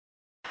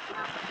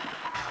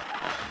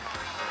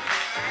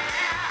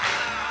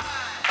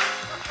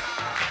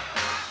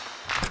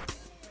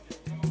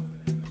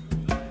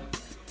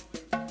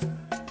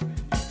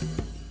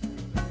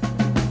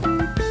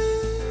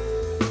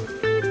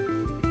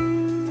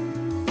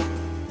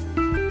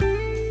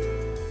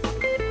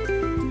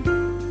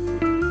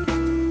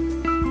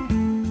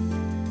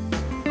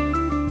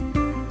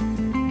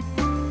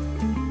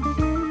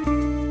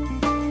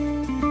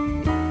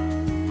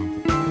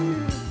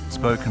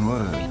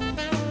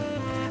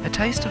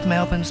taste of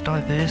Melbourne's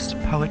diverse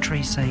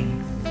poetry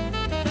scene.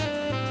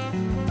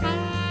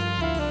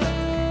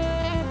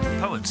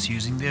 Poets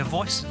using their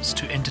voices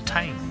to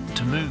entertain,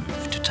 to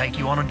move, to take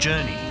you on a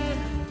journey.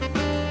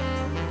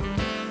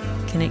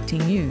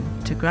 Connecting you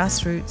to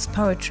grassroots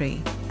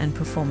poetry and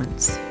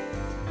performance.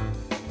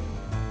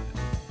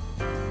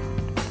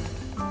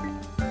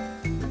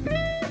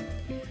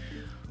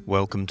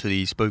 Welcome to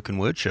the Spoken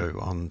Word Show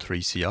on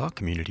 3CR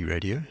Community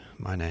Radio.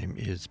 My name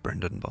is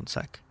Brendan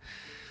Bonsack.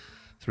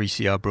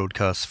 3CR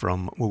broadcasts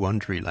from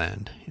Wurundjeri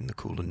land in the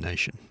Kulin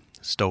Nation,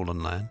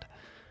 stolen land.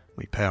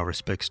 We pay our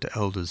respects to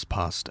elders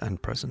past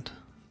and present.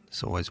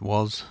 This always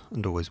was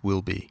and always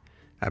will be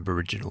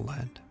Aboriginal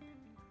land.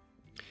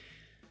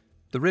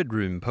 The Red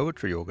Room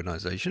Poetry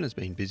Organisation has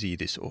been busy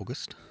this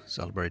August,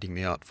 celebrating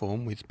the art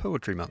form with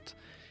Poetry Month.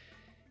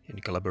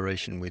 In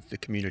collaboration with the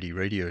Community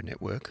Radio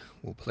Network,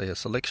 we'll play a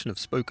selection of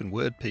spoken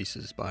word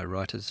pieces by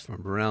writers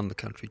from around the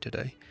country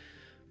today,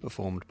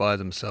 performed by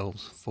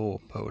themselves for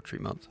Poetry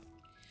Month.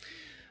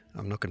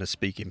 I'm not going to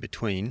speak in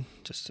between,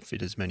 just to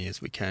fit as many as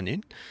we can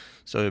in.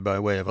 So by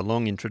way of a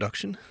long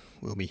introduction,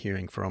 we'll be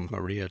hearing from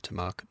Maria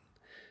Tamarkin,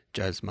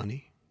 Jazz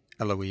Money,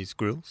 Eloise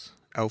Grills,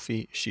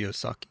 Alfie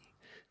Shiosaki,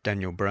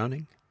 Daniel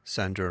Browning,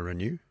 Sandra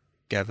Renew,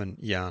 Gavin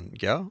Yan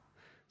Gyao,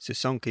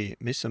 Sisonke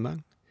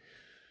Misamang,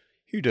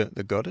 Huda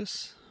the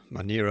Goddess,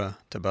 Manira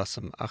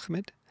Tabassum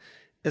Ahmed,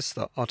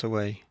 Esther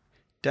Ottaway,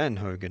 Dan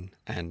Hogan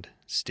and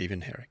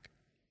Stephen Herrick.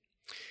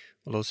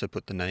 We'll also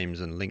put the names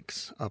and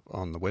links up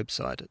on the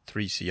website at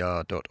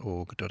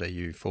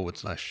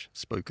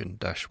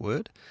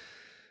 3cr.org.au/spoken-word.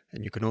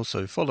 And you can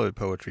also follow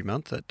Poetry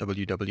Month at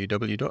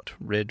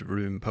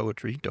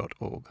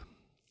www.redroompoetry.org.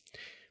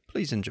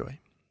 Please enjoy.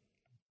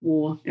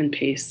 War and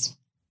peace.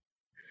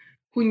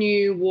 Who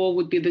knew war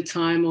would be the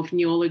time of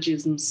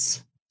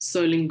neologisms,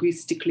 so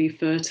linguistically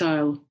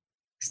fertile?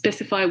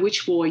 Specify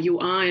which war you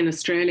are in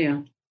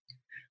Australia.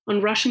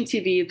 On Russian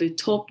TV, the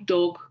top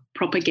dog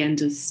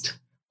propagandist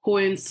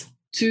points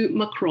to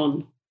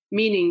Macron,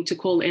 meaning to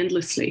call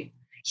endlessly.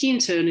 He in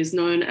turn is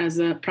known as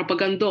a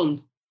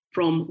propagandon,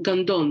 from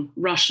gandon,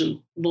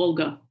 Russian,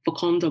 Volga, for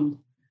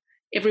condom.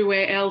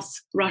 Everywhere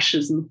else,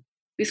 Russianism.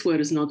 This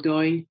word is not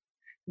going.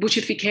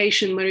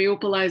 Butchification,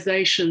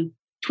 Mariupolization.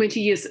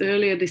 20 years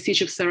earlier, the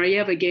siege of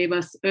Sarajevo gave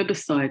us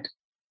herbicide.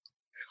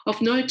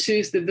 Of note too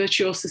is the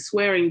virtuoso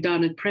swearing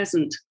done at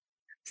present.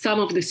 Some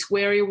of the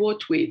sweary war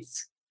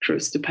tweets,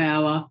 truce to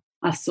power,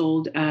 are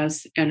sold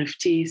as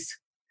NFTs.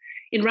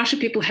 In Russia,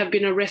 people have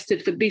been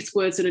arrested for these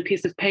words on a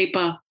piece of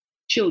paper: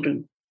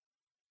 children.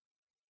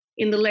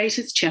 In the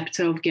latest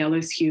chapter of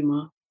gallows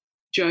humour,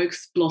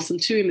 jokes blossom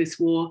too in this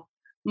war.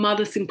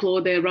 Mothers implore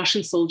their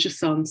Russian soldier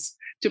sons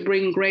to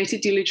bring greater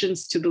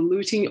diligence to the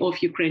looting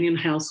of Ukrainian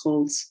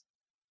households.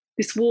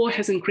 This war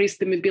has increased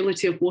the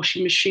mobility of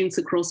washing machines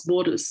across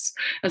borders.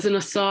 As an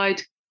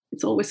aside,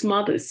 it's always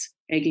mothers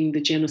egging the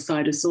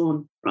genociders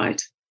on,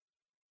 right?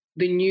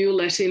 The new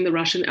letter in the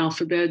Russian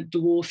alphabet,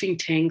 dwarfing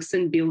tanks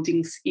and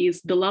buildings,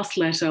 is the last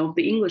letter of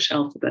the English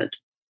alphabet.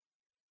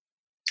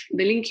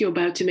 The link you're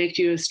about to make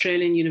to your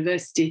Australian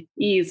university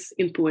is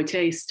in poor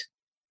taste.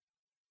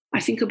 I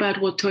think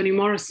about what Toni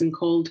Morrison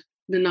called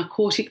the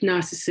narcotic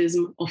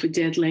narcissism of a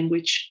dead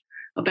language,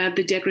 about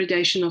the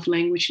degradation of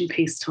language in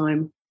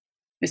peacetime,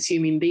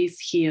 assuming this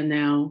here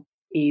now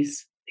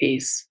is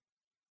peace.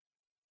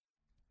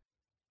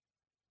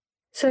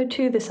 So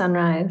too the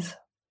sunrise,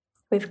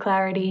 with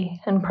clarity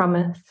and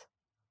promise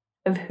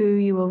of who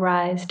you will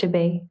rise to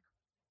be.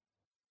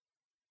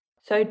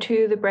 So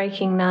too the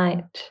breaking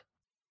night,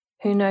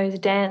 who knows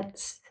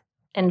dance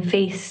and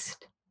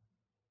feast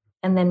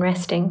and then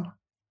resting.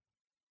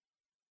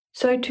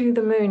 So too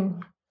the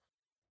moon,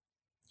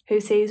 who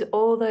sees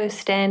all those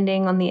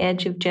standing on the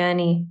edge of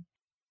journey,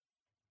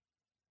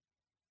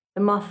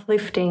 the moth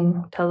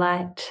lifting to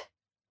light,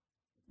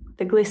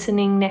 the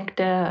glistening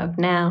nectar of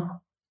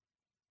now,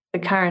 the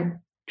current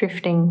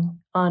drifting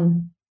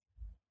on.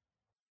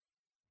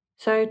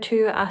 So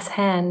too us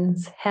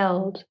hands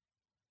held,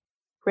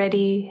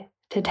 ready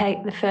to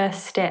take the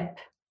first step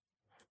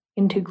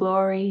into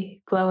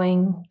glory,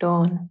 glowing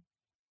dawn.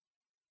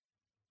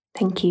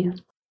 Thank you.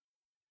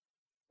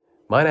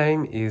 My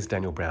name is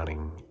Daniel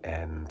Browning,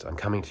 and I'm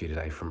coming to you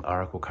today from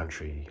Arakwal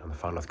Country on the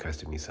far north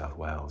coast of New South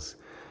Wales,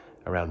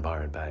 around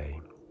Byron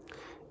Bay.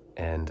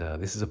 And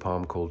this is a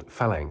poem called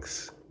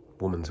Phalanx,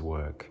 Woman's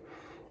Work,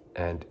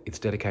 and it's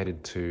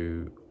dedicated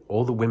to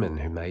all the women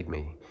who made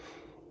me,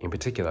 in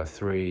particular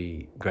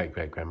 3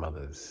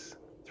 great-great-grandmothers,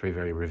 3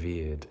 very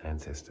revered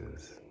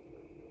ancestors.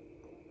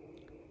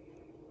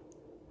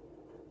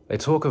 They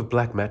talk of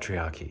black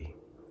matriarchy.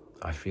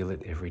 I feel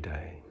it every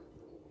day.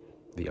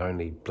 The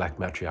only black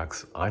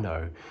matriarchs I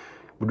know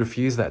would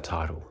refuse that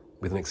title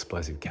with an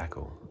explosive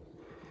cackle.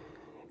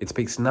 It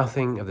speaks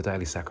nothing of the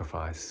daily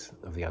sacrifice,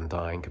 of the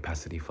undying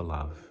capacity for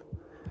love,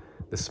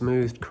 the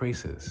smoothed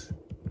creases,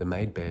 the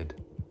made bed,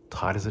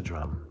 tight as a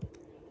drum,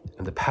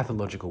 and the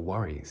pathological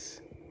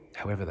worries,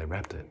 however they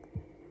wrapped it.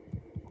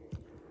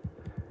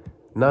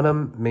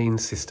 Nunam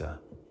means sister.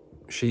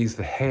 She's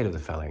the head of the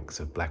phalanx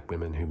of black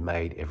women who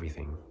made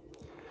everything.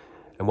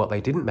 And what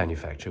they didn't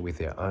manufacture with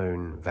their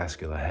own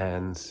vascular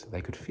hands, they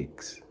could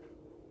fix.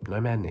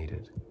 No man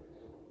needed.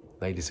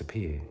 They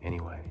disappear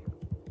anyway.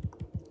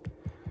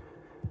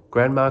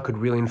 Grandma could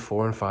reel in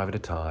 4 and 5 at a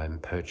time,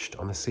 perched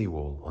on the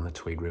seawall on the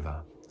Tweed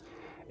River.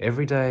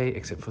 Every day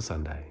except for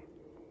Sunday.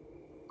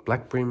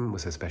 Black bream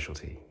was her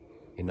specialty,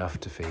 enough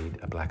to feed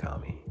a black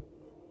army.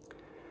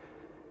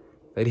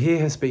 They'd hear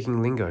her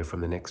speaking lingo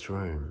from the next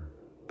room,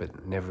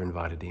 but never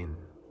invited in.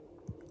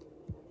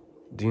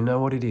 Do you know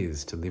what it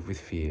is to live with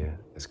fear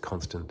as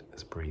constant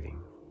as breathing?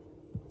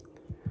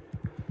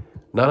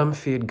 Nunham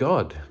feared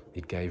God.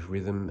 It gave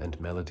rhythm and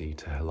melody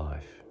to her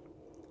life.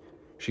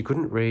 She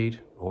couldn't read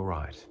or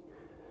write,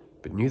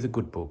 but knew the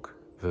good book,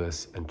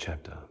 verse and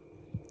chapter.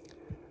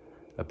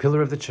 A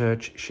pillar of the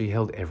church, she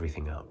held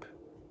everything up,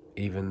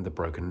 even the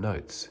broken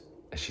notes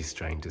as she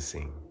strained to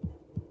sing.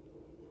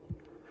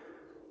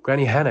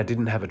 Granny Hannah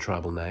didn't have a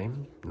tribal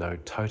name, no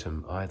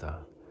totem either.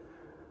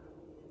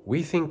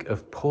 We think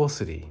of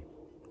paucity,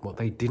 what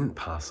they didn't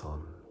pass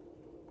on,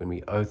 when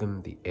we owe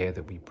them the air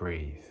that we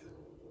breathe.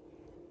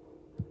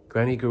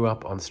 Granny grew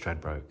up on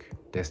Stradbroke,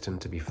 destined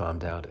to be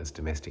farmed out as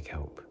domestic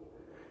help.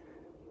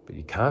 But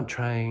you can't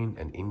train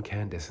an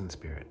incandescent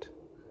spirit,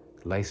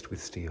 laced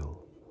with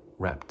steel,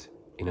 wrapped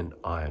in an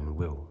iron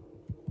will.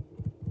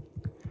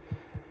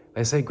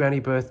 They say Granny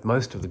birthed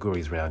most of the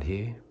Goories round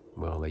here.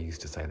 Well, they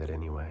used to say that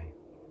anyway.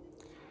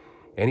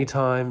 Any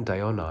time,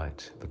 day or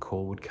night, the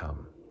call would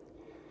come.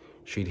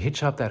 She'd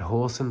hitch up that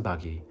horse and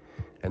buggy,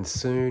 and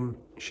soon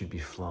she'd be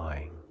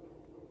flying.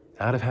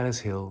 Out of Hannah's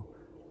Hill,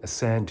 a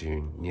sand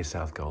dune near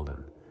South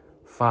Golden,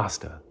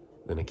 faster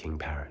than a king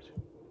parrot.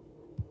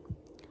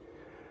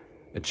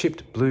 A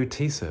chipped blue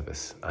tea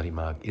service, Auntie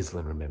Marg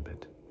Islin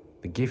remembered,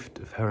 the gift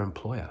of her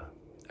employer,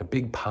 a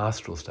big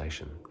pastoral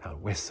station out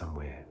west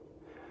somewhere,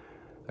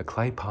 a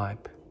clay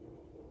pipe,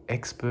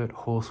 expert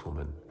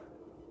horsewoman,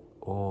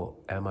 or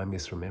am I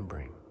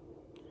misremembering?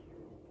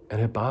 And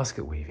her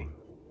basket weaving,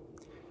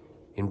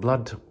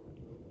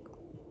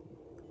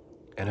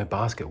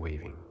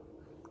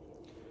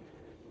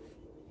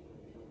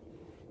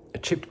 A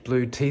chipped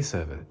blue tea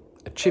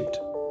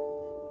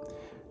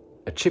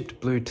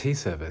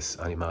service,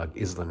 Auntie Marg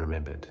Islin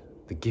remembered,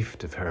 the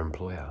gift of her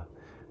employer,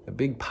 a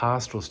big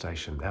pastoral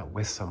station out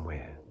west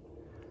somewhere,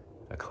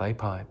 a clay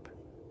pipe,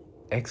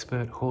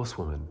 expert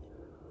horsewoman,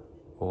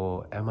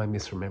 or am I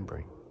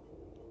misremembering?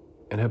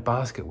 And her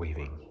basket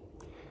weaving.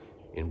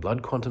 In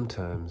blood quantum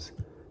terms,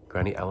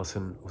 Granny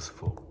Allison was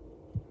full.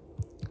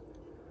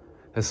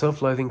 Her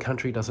self-loathing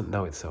country doesn't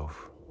know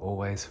itself,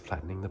 always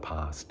flattening the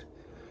past,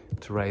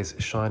 to raise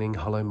shining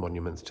hollow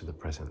monuments to the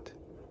present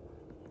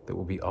that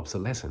will be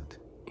obsolescent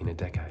in a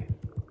decade.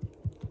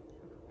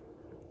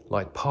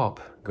 Like Pop,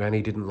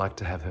 Granny didn't like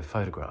to have her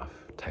photograph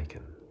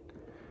taken.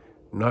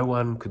 No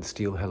one could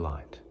steal her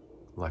light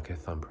like her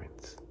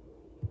thumbprints.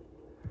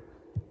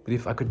 But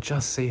if I could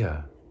just see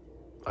her,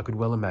 I could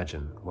well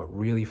imagine what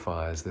really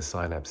fires the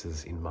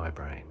synapses in my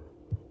brain.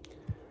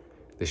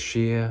 The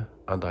sheer,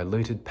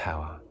 undiluted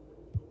power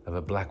of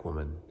a black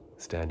woman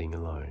standing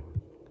alone,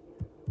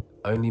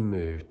 only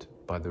moved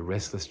by the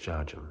restless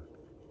jarjum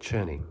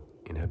churning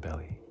in her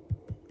belly.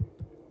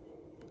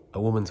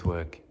 A woman's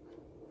work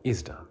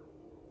is done.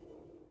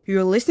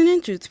 You're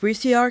listening to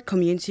 3CR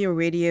Community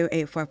Radio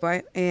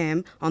 855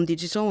 AM on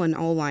digital and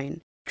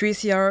online.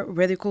 3CR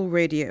Radical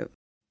Radio.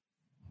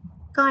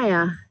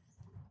 Kaya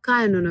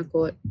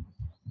Nunakot.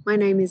 My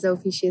name is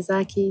Elfi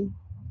Shiozaki,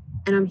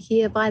 and I'm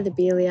here by the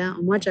Belia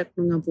on Wajak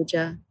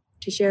Lungabuja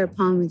to share a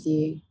poem with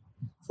you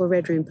for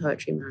Red Room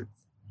Poetry Month.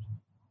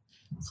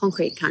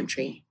 Concrete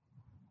Country.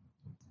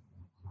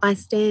 I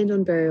stand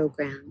on burial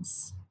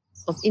grounds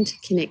of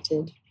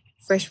interconnected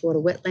freshwater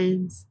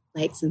wetlands,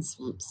 lakes and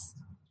swamps,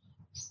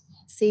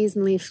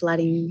 seasonally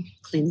flooding,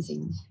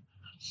 cleansing,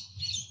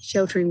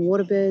 sheltering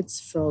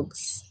waterbirds,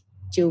 frogs,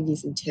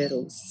 gilgies and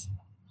turtles.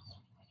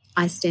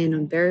 I stand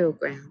on burial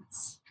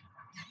grounds,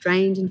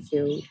 drained and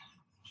filled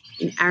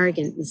in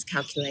arrogant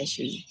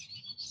miscalculation,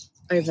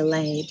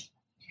 overlaid,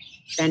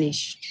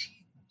 vanished,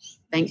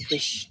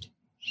 vanquished,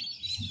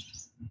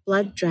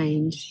 blood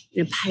drained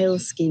in a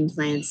pale-skinned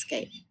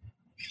landscape,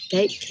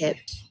 gate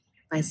kept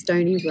by a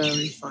stony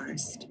roaring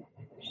forest.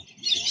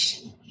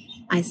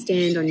 I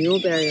stand on your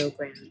burial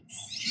grounds.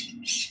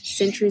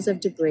 Centuries of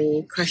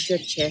debris crush your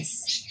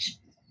chest,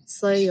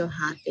 slow your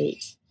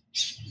heartbeat.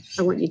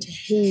 I want you to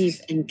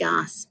heave and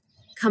gasp,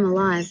 come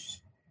alive.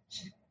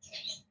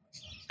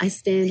 I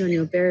stand on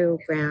your burial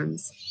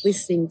grounds,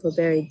 listening for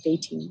buried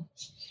beating,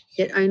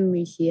 yet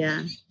only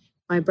hear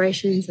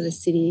vibrations of a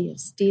city of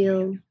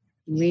steel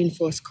and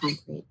reinforced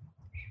concrete,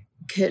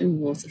 curtain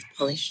walls of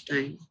polished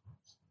stone.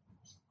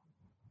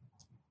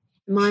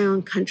 Am I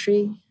on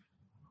country?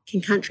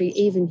 Can country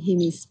even hear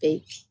me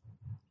speak,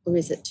 or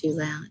is it too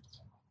loud?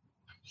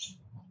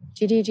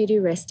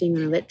 Jitty resting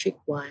on electric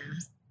wire,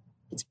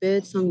 its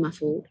birdsong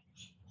muffled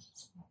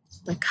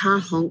by car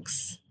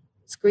honks,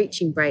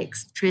 screeching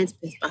brakes of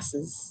Transperth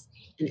buses,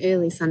 and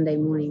early Sunday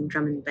morning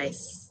drum and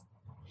bass.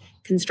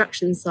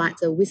 Construction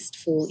sites a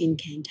wistful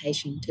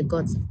incantation to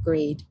gods of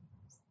greed.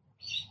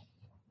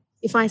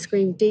 If I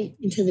scream deep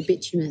into the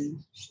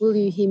bitumen, will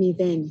you hear me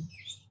then?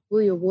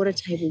 Will your water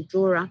table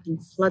draw up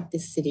and flood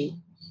this city?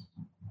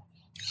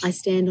 I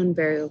stand on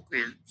burial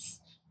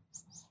grounds.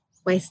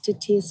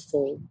 Wasted tears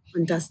fall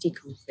on dusty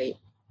concrete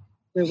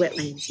where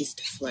wetlands used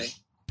to flow.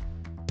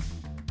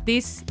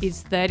 This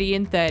is 30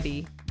 in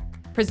 30,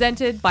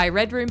 presented by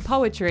Red Room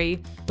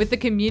Poetry with the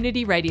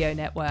Community Radio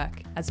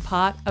Network as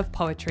part of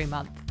Poetry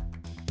Month.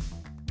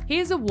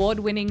 Here's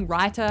award-winning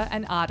writer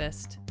and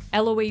artist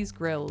Eloise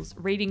Grills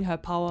reading her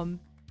poem,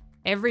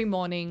 Every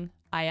Morning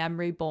I Am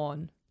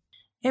Reborn.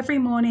 Every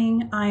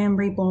morning I am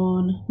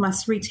reborn,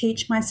 must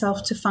reteach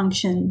myself to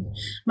function,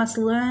 must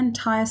learn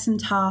tiresome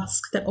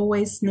tasks that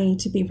always need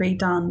to be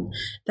redone,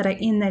 that are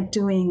in their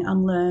doing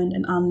unlearned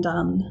and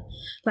undone.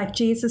 Like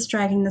Jesus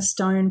dragging the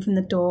stone from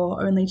the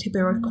door only to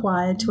be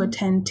required to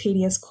attend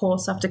tedious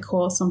course after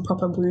course on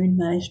proper wound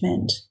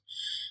management.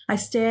 I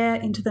stare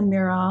into the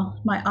mirror,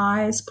 my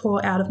eyes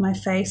pour out of my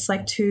face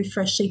like two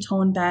freshly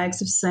torn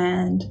bags of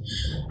sand.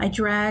 I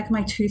drag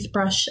my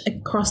toothbrush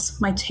across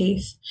my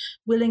teeth,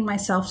 willing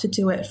myself to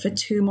do it for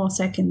 2 more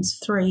seconds,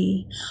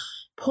 3,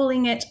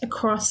 pulling it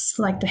across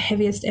like the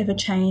heaviest ever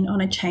chain on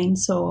a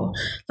chainsaw,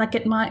 like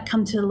it might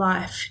come to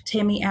life,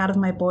 tear me out of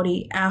my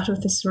body, out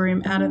of this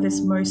room, out of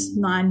this most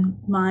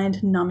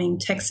mind-numbing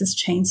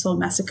Texas Chainsaw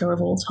Massacre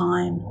of all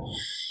time.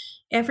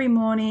 Every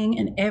morning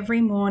and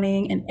every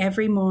morning and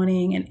every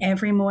morning and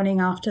every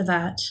morning after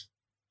that.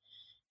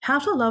 How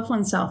to love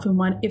oneself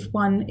if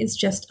one is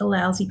just a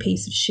lousy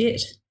piece of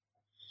shit.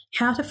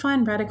 How to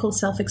find radical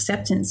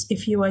self-acceptance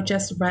if you are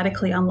just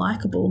radically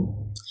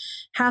unlikable.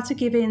 How to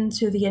give in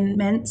to the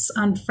immense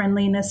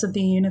unfriendliness of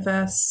the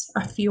universe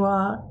if you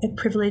are a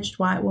privileged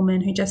white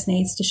woman who just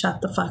needs to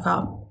shut the fuck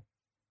up.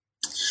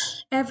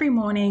 Every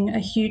morning, a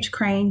huge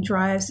crane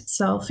drives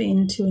itself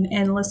into an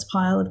endless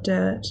pile of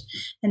dirt,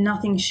 and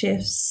nothing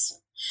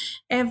shifts.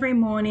 Every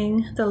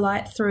morning, the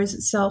light throws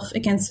itself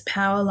against the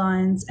power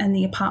lines and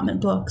the apartment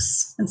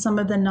blocks, and some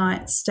of the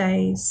night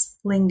stays,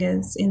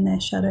 lingers in their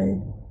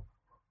shadow.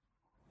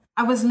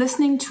 I was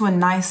listening to a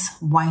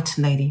nice white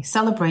lady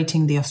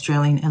celebrating the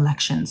Australian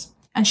elections,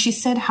 and she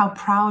said how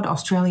proud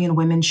Australian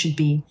women should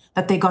be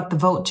that they got the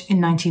vote in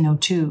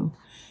 1902.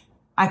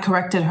 I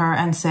corrected her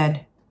and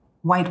said,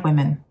 white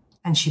women.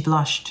 And she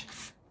blushed.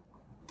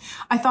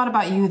 I thought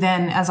about you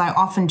then, as I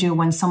often do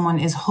when someone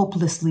is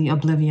hopelessly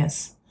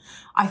oblivious.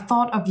 I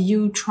thought of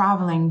you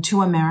traveling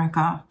to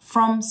America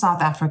from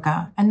South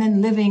Africa and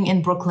then living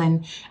in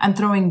Brooklyn and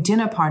throwing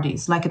dinner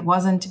parties like it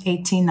wasn't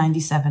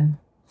 1897.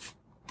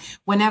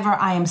 Whenever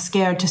I am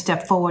scared to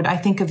step forward, I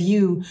think of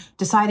you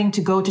deciding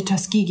to go to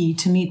Tuskegee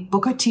to meet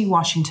Booker T.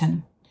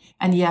 Washington.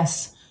 And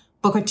yes,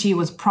 Booker T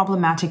was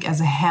problematic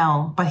as a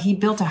hell, but he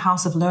built a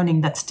house of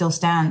learning that still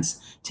stands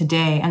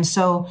today, and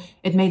so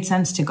it made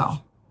sense to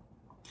go.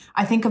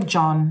 I think of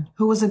John,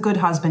 who was a good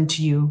husband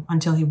to you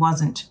until he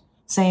wasn't,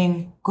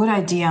 saying, good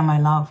idea, my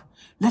love.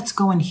 Let's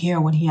go and hear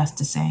what he has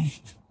to say.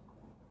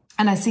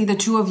 And I see the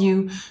two of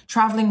you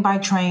traveling by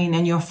train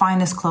in your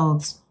finest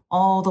clothes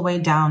all the way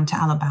down to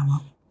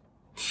Alabama.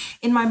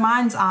 In my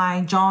mind's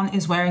eye, John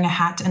is wearing a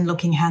hat and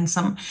looking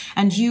handsome,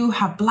 and you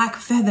have black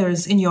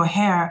feathers in your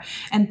hair,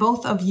 and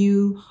both of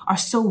you are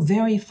so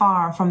very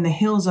far from the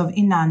hills of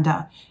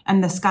Inanda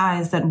and the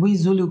skies that we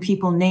Zulu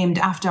people named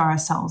after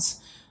ourselves.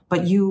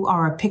 But you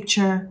are a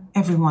picture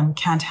everyone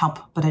can't help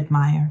but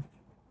admire.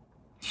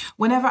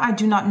 Whenever I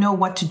do not know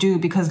what to do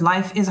because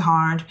life is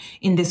hard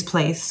in this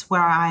place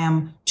where I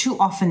am too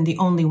often the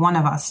only one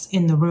of us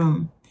in the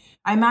room,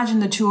 I imagine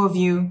the two of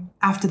you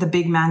after the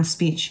big man's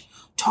speech,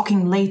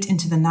 talking late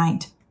into the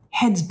night,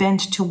 heads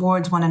bent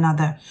towards one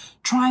another,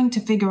 trying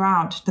to figure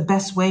out the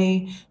best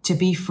way to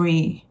be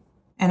free.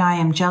 And I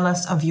am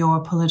jealous of your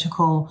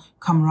political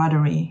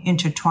camaraderie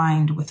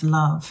intertwined with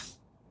love.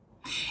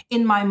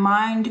 In my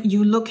mind,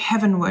 you look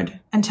heavenward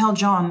and tell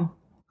John,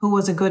 who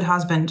was a good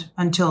husband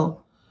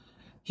until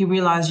he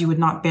realized you would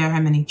not bear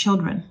him any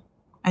children.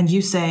 And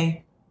you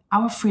say,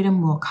 our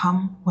freedom will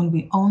come when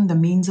we own the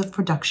means of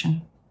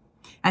production.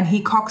 And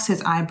he cocks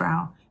his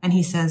eyebrow and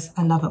he says,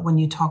 I love it when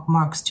you talk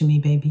Marx to me,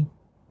 baby.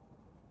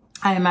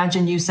 I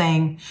imagine you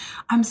saying,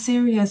 I'm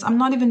serious. I'm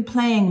not even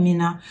playing,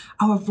 Mina.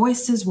 Our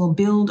voices will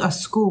build a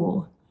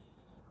school.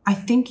 I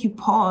think you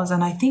pause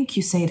and I think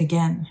you say it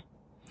again.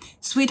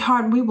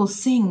 Sweetheart, we will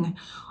sing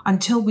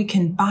until we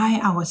can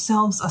buy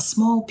ourselves a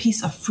small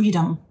piece of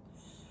freedom.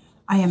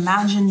 I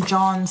imagine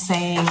John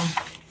saying,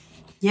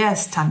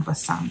 yes,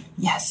 Tanwa-san,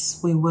 yes,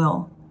 we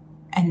will.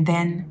 And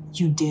then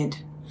you did.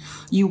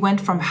 You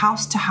went from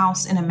house to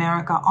house in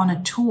America on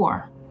a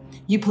tour.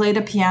 You played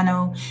a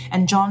piano,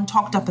 and John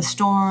talked up a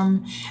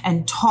storm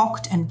and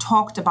talked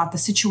about the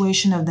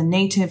situation of the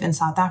native in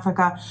South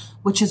Africa,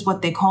 which is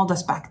what they called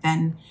us back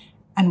then.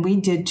 And we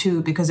did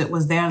too, because it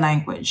was their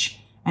language,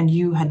 and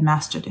you had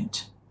mastered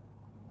it.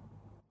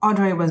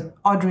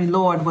 Audre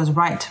Lorde was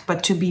right,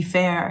 but to be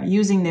fair,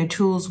 using their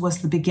tools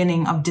was the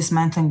beginning of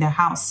dismantling their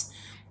house,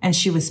 and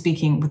she was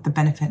speaking with the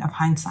benefit of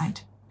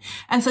hindsight.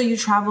 And so you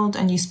traveled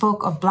and you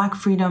spoke of Black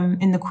freedom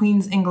in the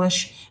Queen's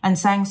English and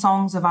sang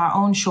songs of our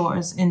own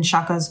shores in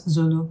Shaka's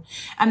Zulu.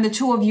 And the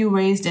two of you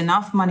raised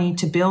enough money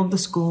to build the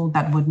school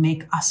that would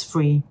make us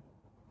free.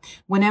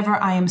 Whenever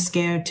I am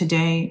scared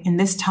today, in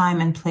this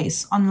time and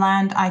place, on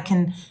land I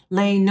can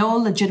lay no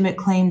legitimate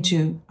claim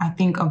to, I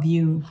think of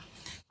you.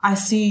 I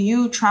see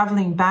you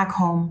traveling back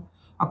home,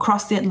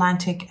 across the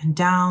Atlantic and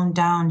down,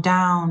 down,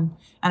 down,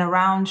 and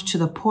around to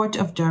the port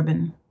of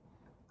Durban.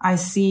 I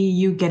see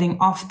you getting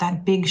off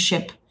that big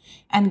ship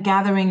and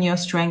gathering your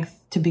strength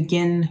to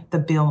begin the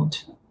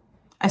build.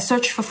 I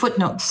search for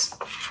footnotes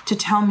to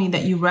tell me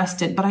that you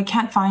rested, but I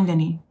can't find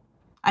any.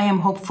 I am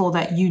hopeful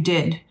that you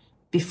did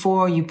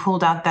before you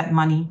pulled out that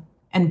money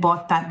and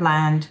bought that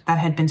land that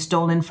had been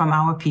stolen from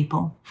our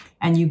people,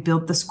 and you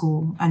built the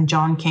school, and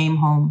John came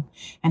home,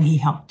 and he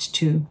helped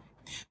too.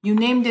 You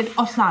named it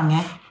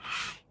Ohlange,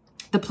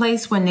 the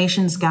place where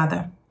nations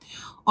gather.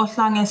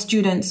 Ohlange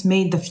students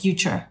made the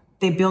future.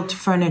 They built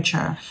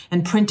furniture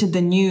and printed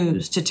the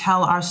news to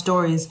tell our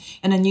stories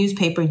in a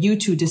newspaper you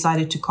two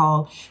decided to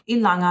call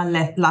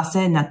Ilanga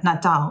Lase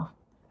Natal,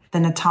 the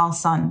Natal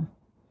Sun.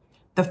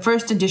 The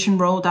first edition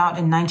rolled out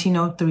in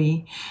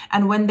 1903,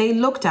 and when they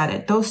looked at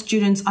it, those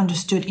students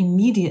understood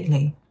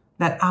immediately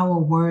that our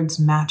words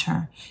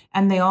matter,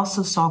 and they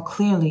also saw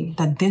clearly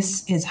that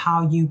this is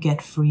how you get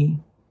free.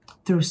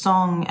 Through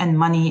song and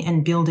money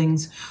and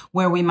buildings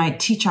where we might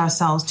teach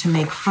ourselves to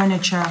make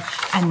furniture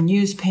and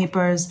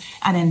newspapers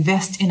and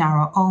invest in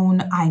our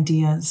own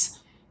ideas.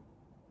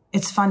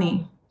 It's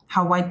funny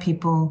how white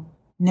people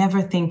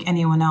never think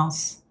anyone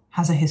else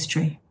has a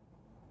history.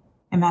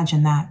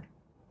 Imagine that.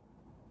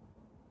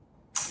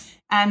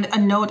 And a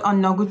note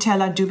on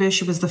Nogutela Dube.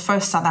 She was the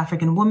first South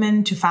African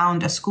woman to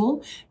found a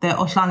school, the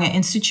Ohlange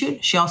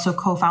Institute. She also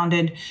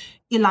co-founded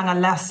Ilanga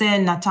Lase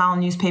Natal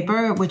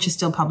newspaper, which is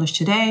still published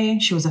today.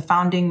 She was a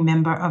founding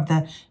member of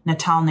the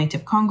Natal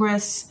Native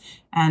Congress,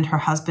 and her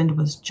husband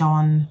was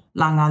John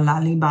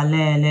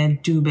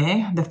Langalibalele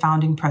Dube, the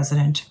founding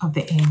president of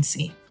the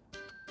ANC.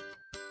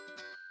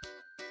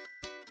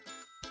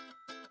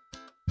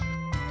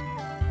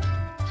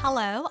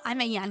 Hello, I'm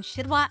Ayan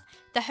Shirwat,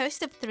 the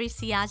host of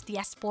 3CR's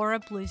Diaspora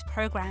Blues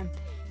program.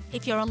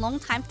 If you're a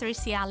long-time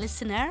 3CR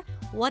listener,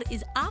 what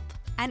is up?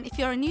 And if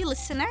you're a new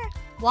listener,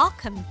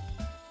 welcome.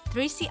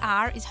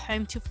 3CR is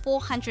home to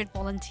 400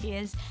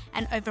 volunteers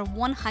and over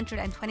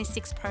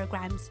 126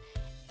 programs.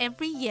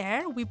 Every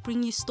year, we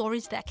bring you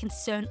stories that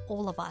concern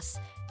all of us,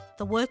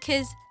 the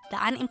workers, the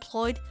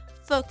unemployed,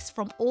 folks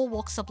from all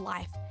walks of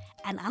life.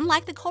 And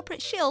unlike the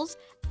corporate shills,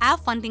 our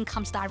funding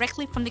comes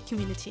directly from the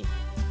community.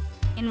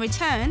 In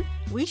return,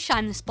 we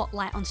shine the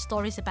spotlight on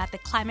stories about the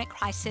climate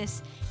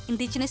crisis,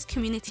 Indigenous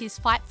communities'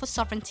 fight for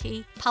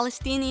sovereignty,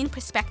 Palestinian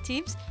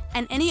perspectives,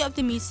 and any of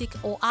the music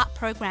or art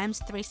programs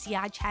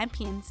 3CR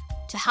champions.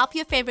 To help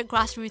your favourite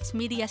grassroots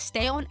media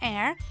stay on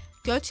air,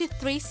 go to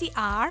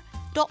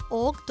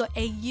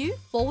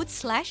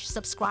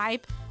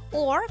 3cr.org.au/subscribe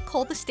or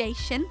call the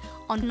station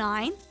on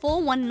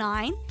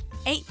 9419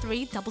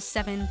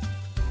 8377.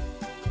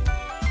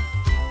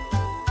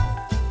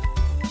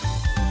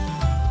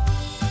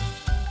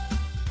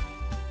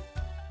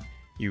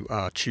 You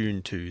are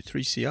tuned to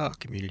 3CR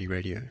Community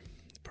Radio.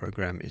 The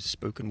program is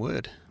Spoken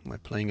Word. We're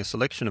playing a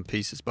selection of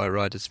pieces by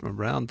writers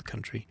from around the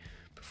country,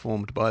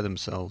 performed by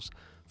themselves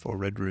for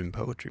Red Room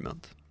Poetry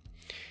Month.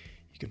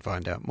 You can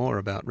find out more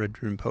about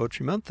Red Room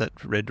Poetry Month at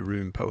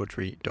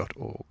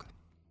redroompoetry.org.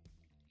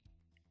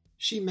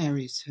 She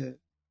marries her.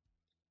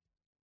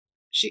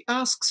 She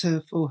asks her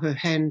for her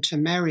hand to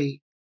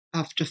marry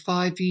after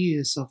 5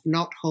 years of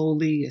not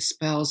wholly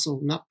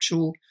espousal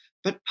nuptial,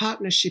 but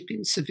partnership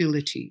in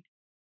civility.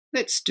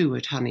 Let's do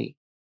it, honey.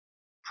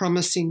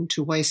 Promising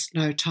to waste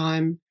no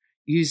time,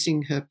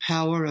 using her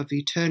power of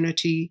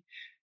eternity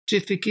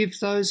to forgive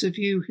those of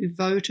you who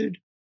voted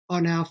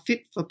on our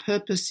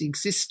fit-for-purpose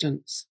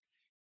existence.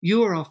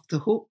 You're off the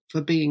hook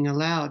for being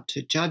allowed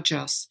to judge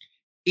us,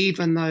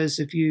 even those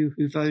of you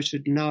who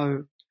voted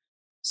no.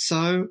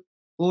 So,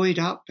 buoyed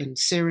up and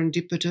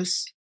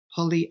serendipitous,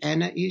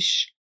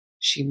 Pollyanna-ish,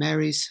 she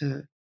marries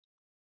her.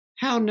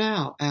 How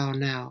now, our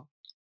now?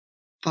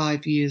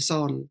 5 years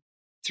on,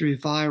 through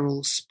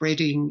viral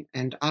spreading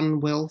and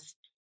unwealth,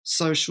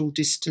 social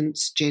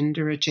distance,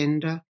 gender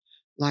agenda,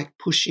 like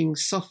pushing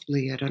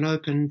softly at an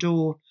open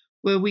door,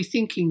 were we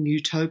thinking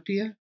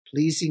utopia,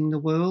 pleasing the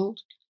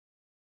world?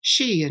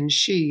 She and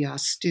she are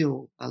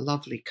still a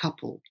lovely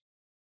couple.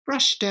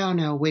 Brush down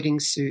our wedding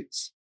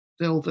suits,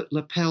 velvet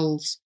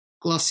lapels,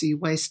 glossy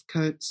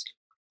waistcoats,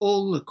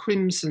 all the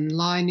crimson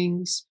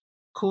linings,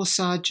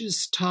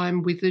 corsages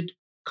time-withered,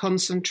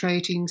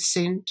 concentrating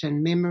scent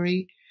and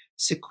memory,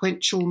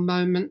 sequential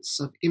moments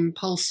of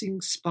impulsing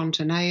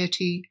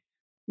spontaneity.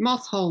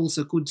 Moth holes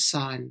a good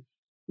sign,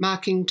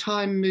 marking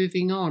time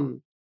moving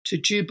on to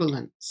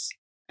jubilance,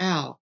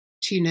 our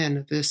 10th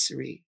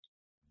anniversary.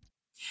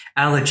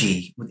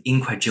 Allergy with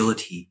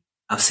incredulity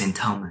of St.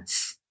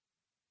 Thomas.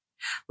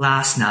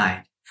 Last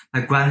night, my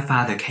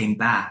grandfather came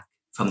back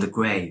from the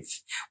grave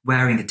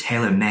wearing the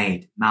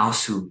tailor-made Mao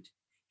suit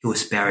he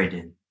was buried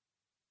in.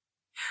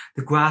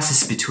 The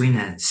grasses between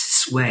us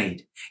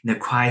swayed in the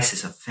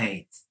crisis of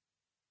faith.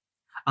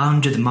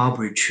 Under the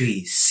mulberry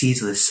trees,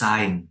 ceaseless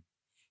sighing,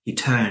 he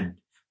turned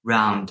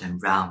round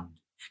and round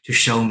to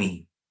show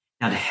me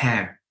that the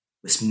hair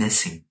was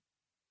missing.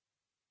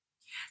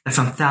 That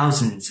from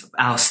thousands of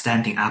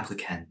outstanding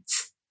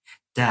applicants,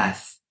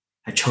 death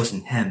had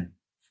chosen him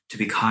to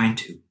be kind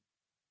to.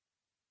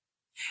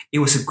 It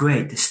was a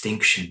great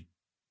distinction.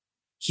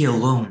 He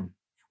alone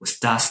was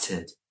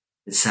dusted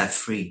and set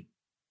free.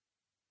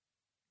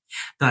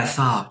 Though I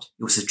thought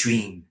it was a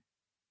dream,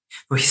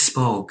 for he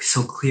spoke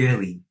so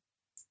clearly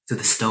to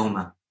the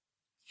stoma,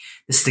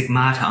 the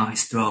stigmata on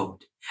his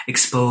throat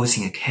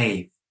exposing a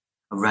cave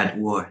of red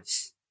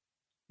wars.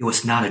 It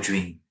was not a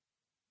dream.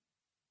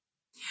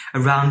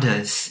 Around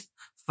us,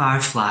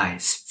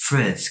 fireflies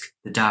frisked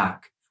the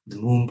dark with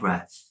the moon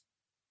breath.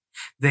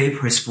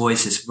 Vaporous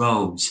voices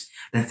rose,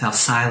 then fell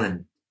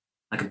silent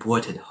like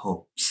aborted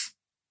hopes.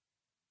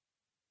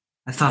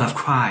 I thought of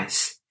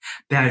Christ,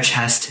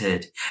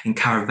 bare-chested in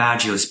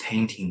Caravaggio's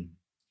painting,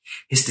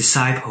 his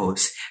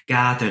disciples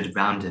gathered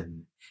round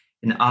him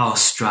in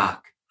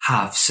awe-struck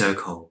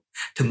half-circle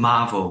to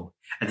marvel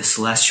at the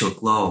celestial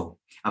glow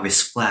of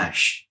his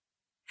flesh,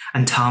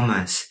 and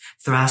Thomas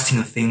thrusting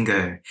a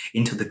finger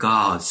into the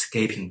God's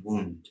gaping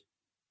wound,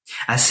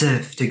 as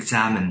if to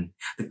examine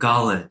the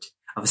gullet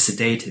of a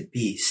sedated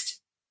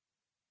beast,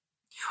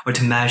 or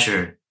to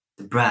measure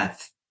the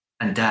breadth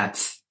and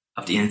depth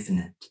of the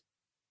infinite.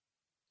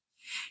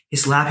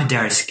 His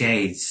lapidary's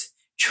gaze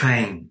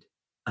trained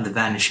on the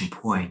vanishing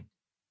point,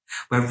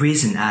 where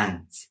reason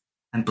ends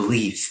and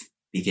belief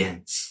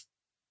begins.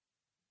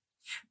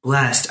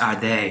 Blessed are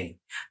they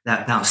that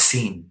have now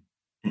seen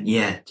and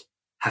yet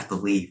have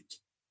believed,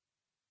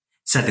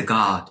 said the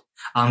God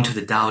unto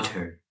the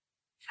doubter,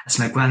 as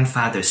my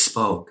grandfather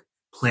spoke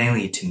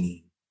plainly to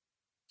me,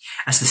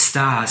 as the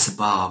stars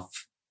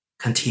above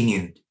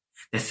continued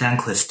their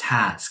thankless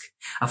task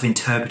of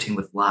interpreting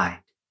with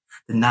light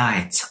the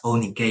night's all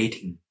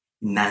negating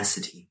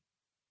immensity.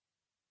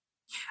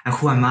 And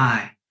who am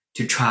I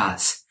to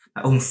trust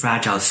my own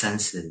fragile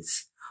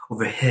senses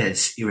over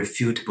his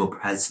irrefutable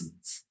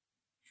presence?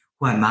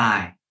 Who am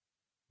I,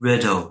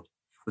 riddled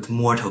with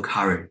mortal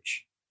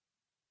courage,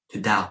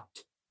 to doubt?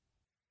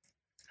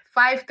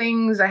 5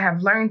 things I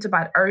have learned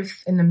about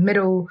Earth in the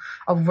middle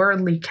of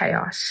worldly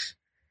chaos.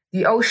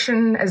 The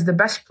ocean is the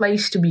best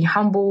place to be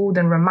humbled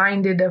and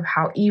reminded of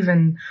how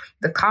even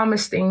the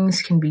calmest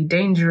things can be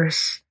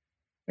dangerous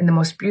in the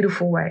most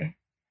beautiful way.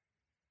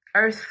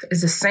 Earth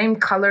is the same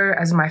color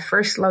as my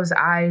first love's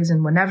eyes,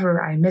 and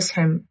whenever I miss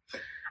him,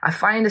 I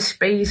find a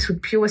space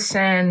with pure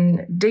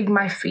sand, dig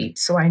my feet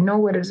so I know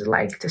what it is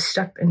like to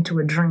step into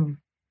a dream.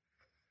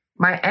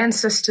 My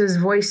ancestors'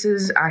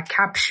 voices are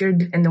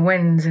captured in the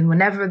winds, and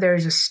whenever there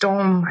is a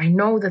storm, I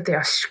know that they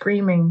are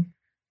screaming.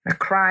 A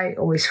cry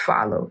always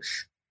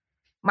follows.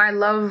 My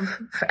love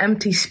for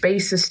empty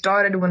spaces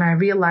started when I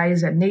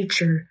realized that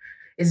nature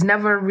is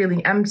never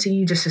really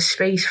empty, just a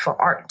space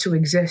for art to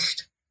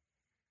exist.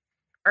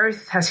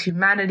 Earth has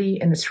humanity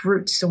in its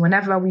roots, so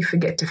whenever we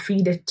forget to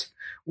feed it,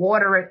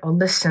 water it, or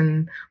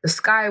listen, the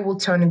sky will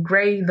turn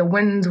gray, the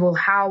winds will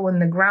howl,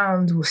 and the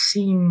ground will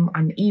seem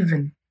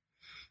uneven.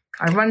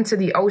 I run to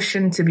the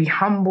ocean to be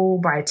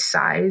humbled by its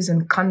size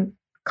and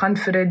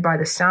comforted by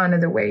the sound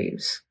of the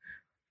waves.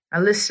 I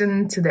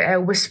listen to the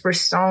air whisper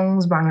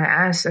songs by my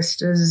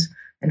ancestors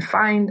and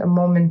find a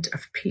moment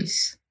of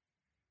peace.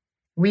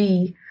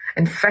 We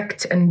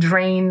infect and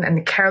drain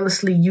and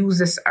carelessly use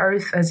this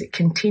earth as it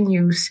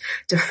continues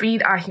to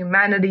feed our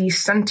humanity,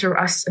 center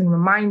us, and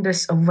remind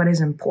us of what is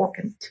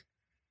important.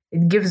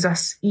 It gives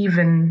us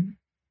even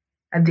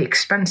at the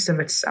expense of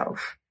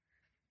itself.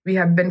 We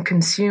have been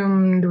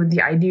consumed with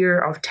the idea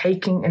of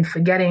taking and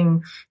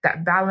forgetting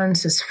that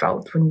balance is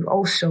felt when you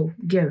also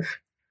give.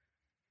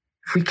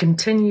 If we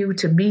continue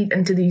to beat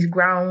into these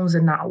grounds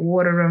and not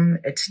water them,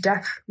 its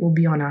death will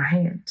be on our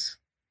hands.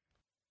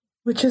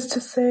 Which is to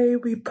say,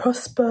 we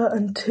prosper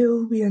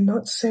until we are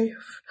not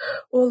safe.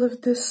 All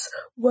of this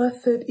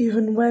worth it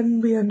even when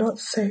we are not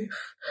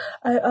safe.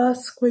 I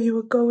ask where you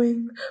are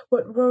going,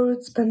 what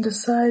roads bend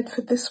aside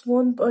for this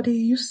one body.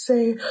 You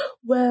say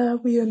where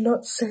we are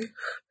not safe.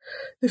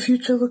 The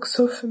future looks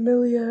so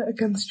familiar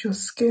against your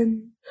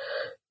skin.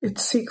 It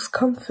seeks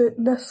comfort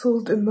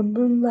nestled in the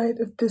moonlight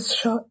of this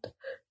shot.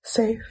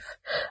 Safe.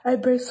 I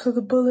brace for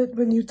the bullet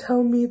when you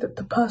tell me that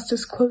the past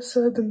is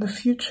closer than the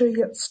future,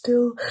 yet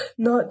still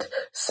not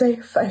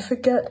safe. I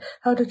forget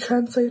how to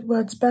translate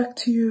words back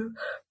to you,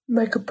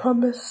 like a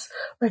promise,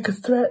 like a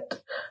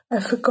threat. I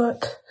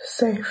forgot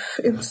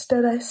safe.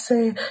 Instead I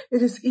say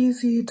it is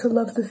easy to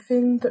love the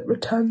thing that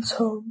returns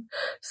home.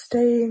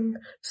 Staying,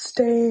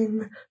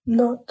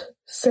 not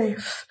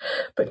safe.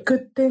 But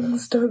good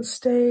things don't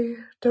stay,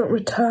 don't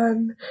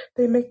return.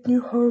 They make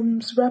new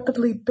homes,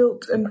 rapidly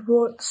built and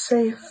wrought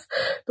safe.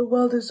 The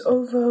world is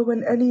over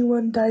when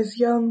anyone dies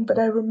young, but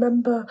I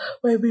remember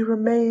where we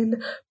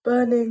remain,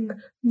 burning,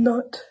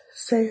 not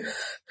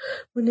safe.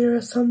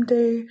 Munira,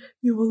 someday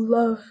you will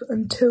love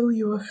until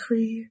you are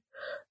free.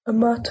 A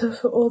martyr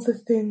for all the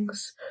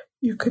things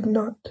you could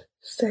not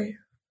save.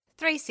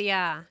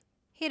 3CR,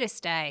 here to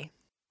stay.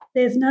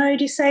 There's no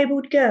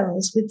disabled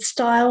girls with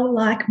style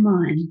like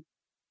mine.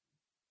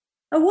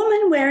 A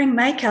woman wearing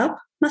makeup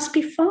must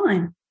be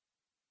fine.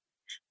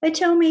 They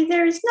tell me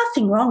there is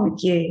nothing wrong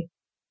with you.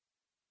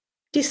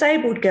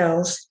 Disabled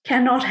girls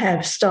cannot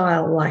have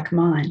style like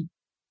mine.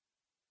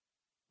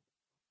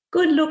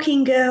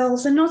 Good-looking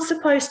girls are not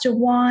supposed to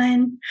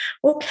whine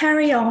or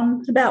carry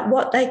on about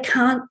what they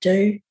can't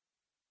do.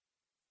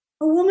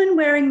 A woman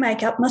wearing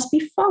makeup must be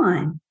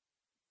fine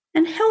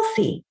and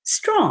healthy,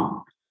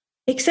 strong,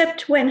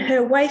 except when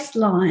her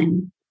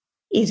waistline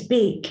is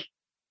big.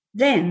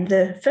 Then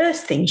the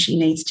first thing she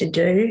needs to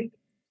do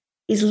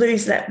is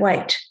lose that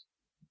weight.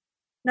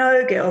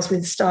 No girls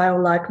with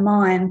style like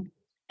mine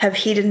have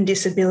hidden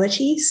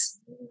disabilities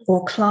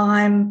or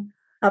climb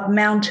up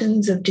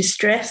mountains of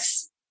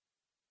distress.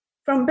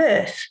 From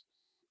birth,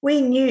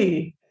 we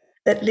knew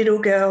that little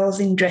girls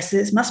in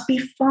dresses must be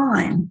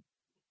fine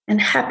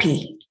and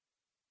happy.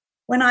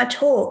 When I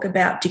talk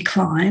about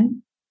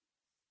decline,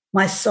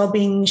 my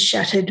sobbing,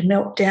 shattered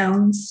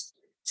meltdowns,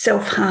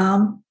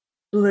 self-harm,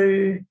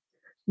 blue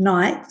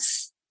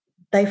nights,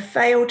 they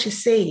fail to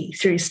see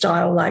through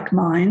style like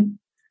mine,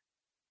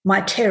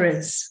 my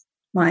terrors,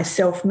 my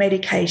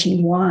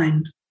self-medicating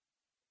whine.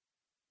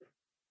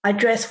 I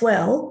dress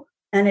well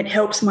and it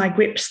helps my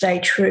grip stay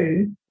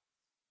true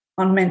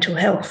on mental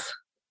health.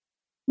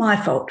 My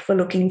fault for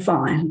looking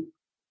fine.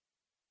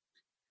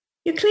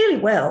 You're clearly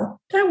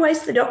well. Don't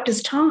waste the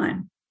doctor's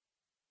time.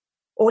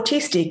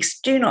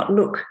 Autistics do not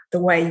look the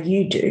way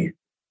you do.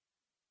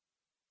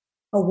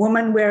 A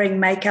woman wearing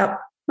makeup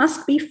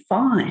must be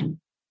fine.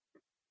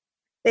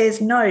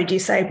 There's no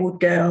disabled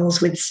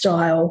girls with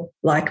style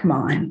like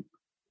mine.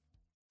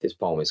 This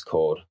poem is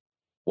called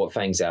What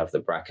Fangs Out of the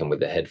Bracken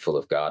with a Head Full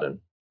of Garden.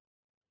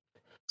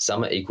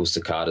 Summer equals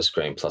cicada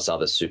scream plus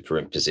other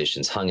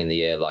superimpositions hung in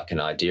the air like an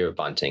idea of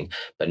bunting,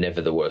 but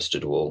never the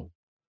worsted wool.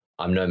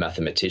 I'm no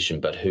mathematician,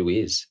 but who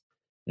is?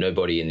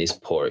 Nobody in this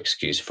poor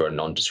excuse for a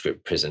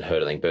nondescript prison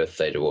hurtling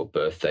birthday toward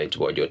birthday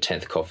toward your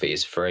 10th coffee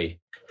is free.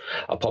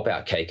 A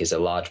pop-out cake is a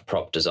large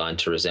prop designed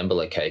to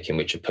resemble a cake in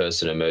which a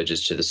person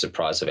emerges to the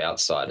surprise of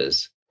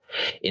outsiders.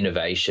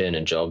 Innovation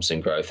and jobs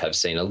and growth have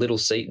seen a little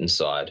seat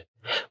inside.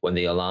 When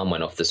the alarm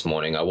went off this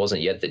morning, I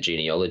wasn't yet the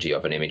genealogy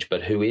of an image,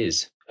 but who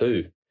is?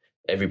 Who?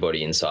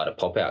 Everybody inside a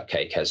pop-out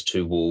cake has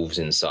two wolves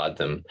inside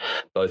them.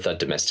 Both are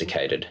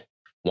domesticated.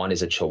 One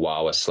is a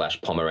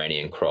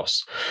Chihuahua/Pomeranian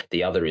cross.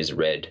 The other is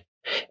red.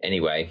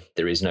 Anyway,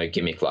 there is no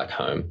gimmick like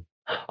home.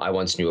 I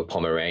once knew a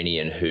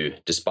Pomeranian who,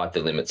 despite the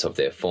limits of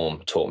their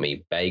form, taught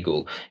me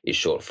bagel is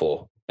short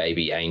for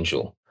baby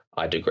angel.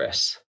 I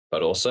digress.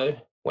 But also,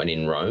 when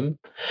in Rome,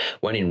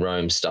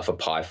 stuff a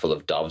pie full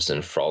of doves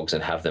and frogs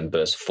and have them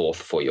burst forth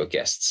for your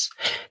guests.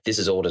 This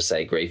is all to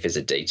say grief is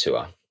a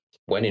detour.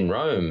 When in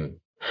Rome,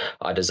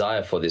 I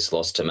desire for this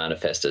loss to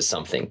manifest as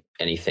something,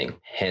 anything,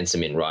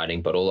 handsome in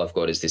writing, but all I've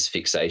got is this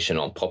fixation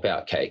on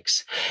pop-out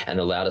cakes, and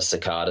the loudest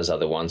cicadas are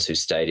the ones who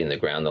stayed in the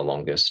ground the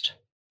longest.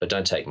 But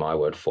don't take my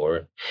word for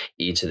it.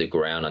 Ear to the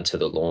ground until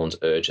the lawn's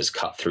urge has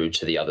cut through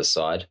to the other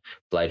side.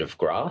 Blade of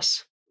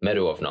grass,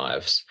 meadow of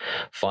knives.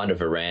 Find a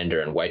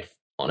veranda and wait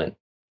on it.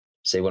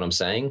 See what I'm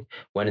saying?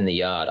 When in the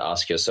yard,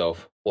 ask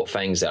yourself, what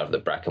fangs out of the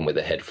bracken with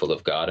a head full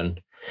of garden?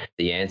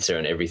 The answer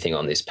and everything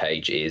on this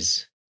page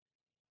is...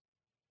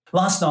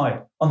 Last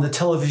night, on the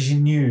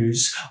television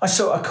news, I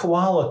saw a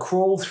koala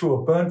crawl through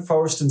a burnt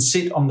forest and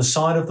sit on the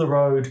side of the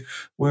road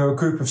where a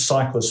group of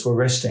cyclists were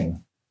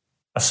resting.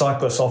 A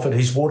cyclist offered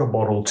his water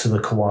bottle to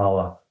the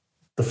koala.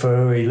 The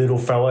furry little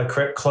fella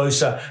crept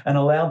closer and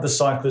allowed the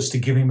cyclist to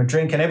give him a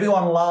drink, and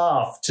everyone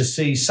laughed to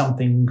see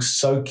something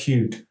so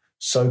cute,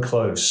 so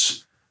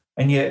close.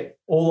 And yet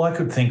all I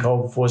could think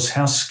of was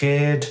how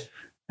scared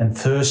and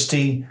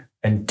thirsty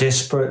and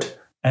desperate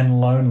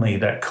and lonely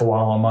that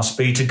koala must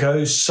be to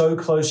go so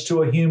close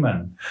to a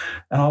human.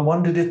 And I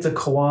wondered if the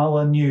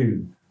koala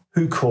knew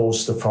who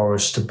caused the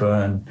forest to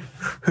burn,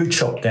 who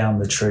chopped down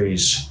the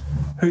trees,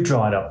 who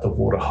dried up the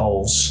water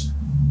holes,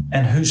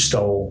 and who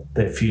stole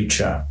their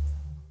future.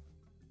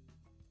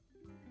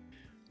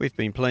 We've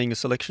been playing a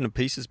selection of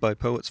pieces by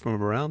poets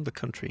from around the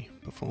country,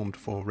 performed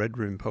for Red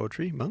Room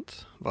Poetry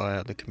Month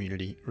via the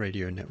Community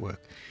Radio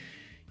Network.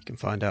 You can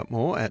find out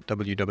more at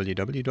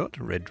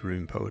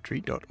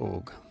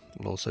www.redroompoetry.org.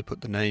 We'll also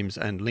put the names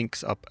and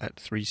links up at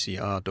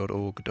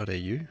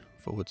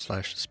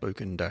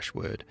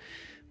 3cr.org.au/spoken-word,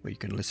 where you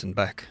can listen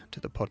back to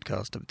the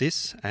podcast of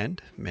this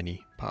and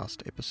many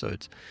past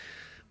episodes.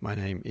 My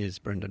name is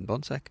Brendan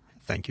Bonsack.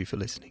 Thank you for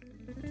listening.